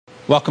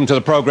Welcome to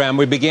the program.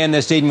 We begin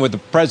this evening with the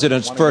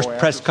president's first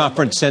press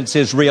conference since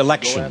his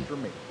re-election.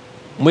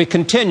 We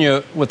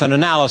continue with an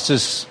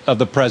analysis of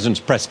the president's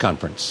press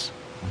conference.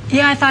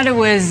 Yeah, I thought it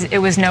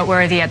was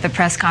noteworthy at the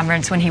press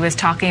conference when he was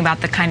talking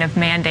about the kind of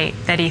mandate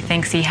that he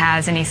thinks he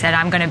has, and he said,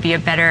 I'm going to be a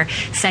better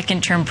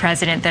second-term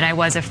president than I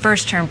was a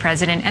first-term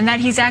president, and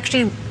that he's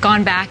actually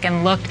gone back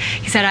and looked.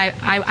 He said,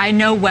 I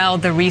know well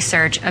the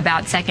research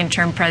about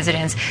second-term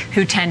presidents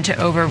who tend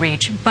to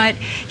overreach, but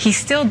he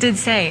still did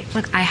say,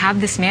 look, I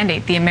have this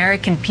mandate. The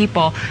American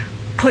people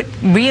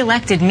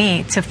re-elected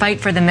me to fight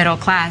for the middle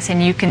class,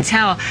 and you can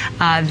tell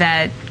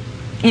that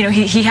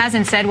he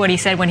hasn't said what he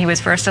said when he was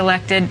first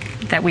elected,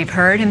 that we've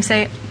heard him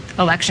say.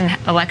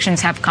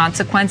 Elections have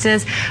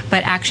consequences,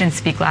 but actions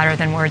speak louder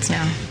than words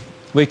now.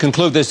 We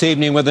conclude this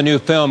evening with a new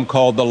film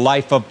called The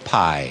Life of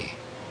Pi.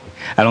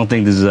 I don't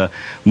think this is a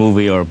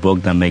movie or a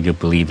book that make you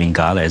believe in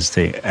God as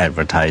they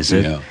advertise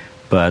it,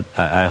 but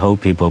I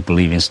hope people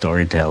believe in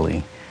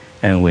storytelling.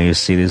 And when you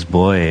see this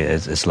boy,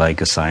 it's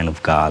like a sign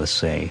of God,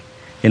 say.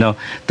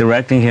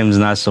 Directing him is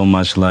not so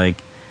much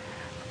like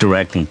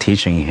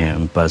teaching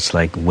him, but it's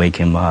like wake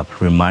him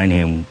up, remind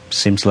him,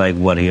 seems like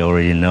what he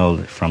already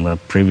knows from the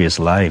previous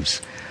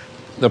lives.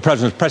 The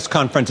president's press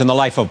conference in The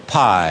Life of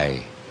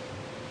Pi.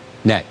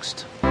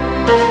 Next. From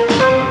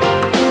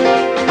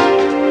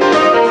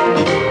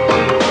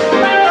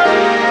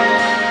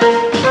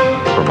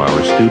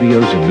our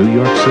studios in New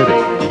York City,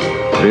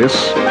 this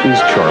is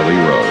Charlie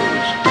Rose.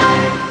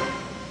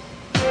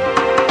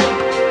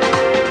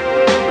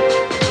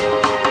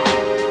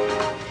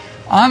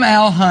 I'm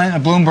Al Hunt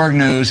of Bloomberg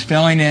News,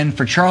 filling in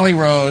for Charlie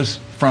Rose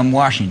from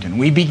Washington.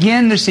 We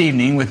begin this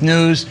evening with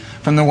news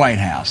from the White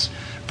House.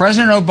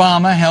 President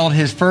Obama held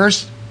his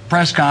first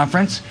press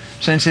conference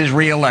since his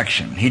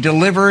re-election. He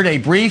delivered a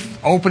brief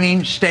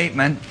opening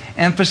statement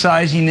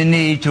emphasizing the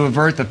need to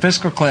avert the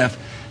fiscal cliff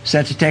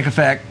set to take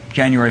effect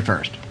January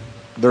 1st.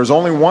 There's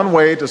only one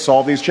way to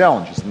solve these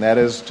challenges, and that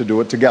is to do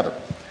it together.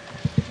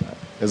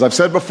 As I've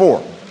said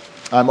before,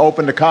 I'm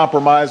open to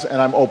compromise and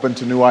I'm open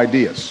to new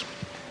ideas.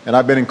 And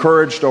I've been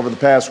encouraged over the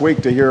past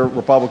week to hear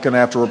Republican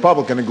after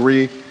Republican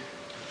agree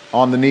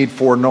on the need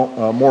for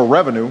more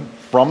revenue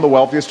from the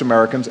wealthiest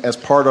Americans as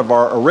part of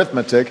our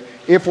arithmetic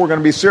if we're going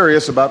to be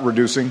serious about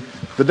reducing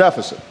the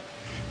deficit.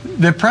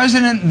 The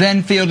president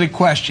then fielded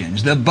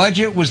questions. The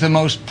budget was the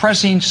most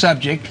pressing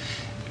subject.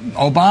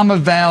 Obama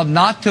vowed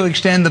not to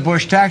extend the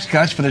Bush tax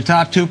cuts for the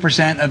top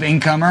 2% of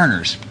income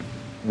earners.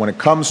 When it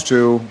comes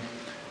to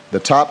the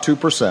top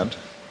 2%,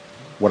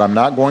 what I'm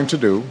not going to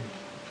do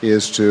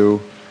is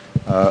to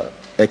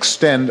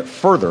extend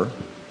further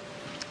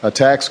a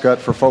tax cut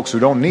for folks who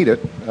don't need it,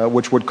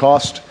 which would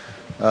cost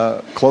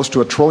close to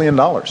 $1 trillion.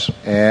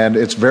 And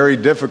it's very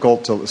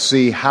difficult to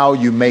see how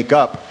you make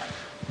up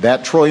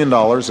that $1 trillion,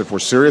 if we're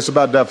serious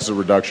about deficit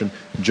reduction,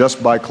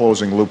 just by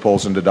closing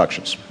loopholes and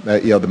deductions.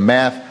 The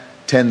math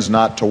tends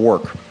not to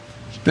work.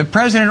 The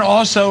president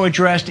also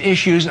addressed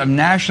issues of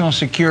national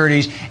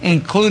security,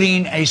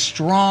 including a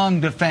strong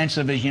defense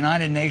of his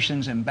United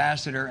Nations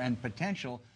ambassador and potential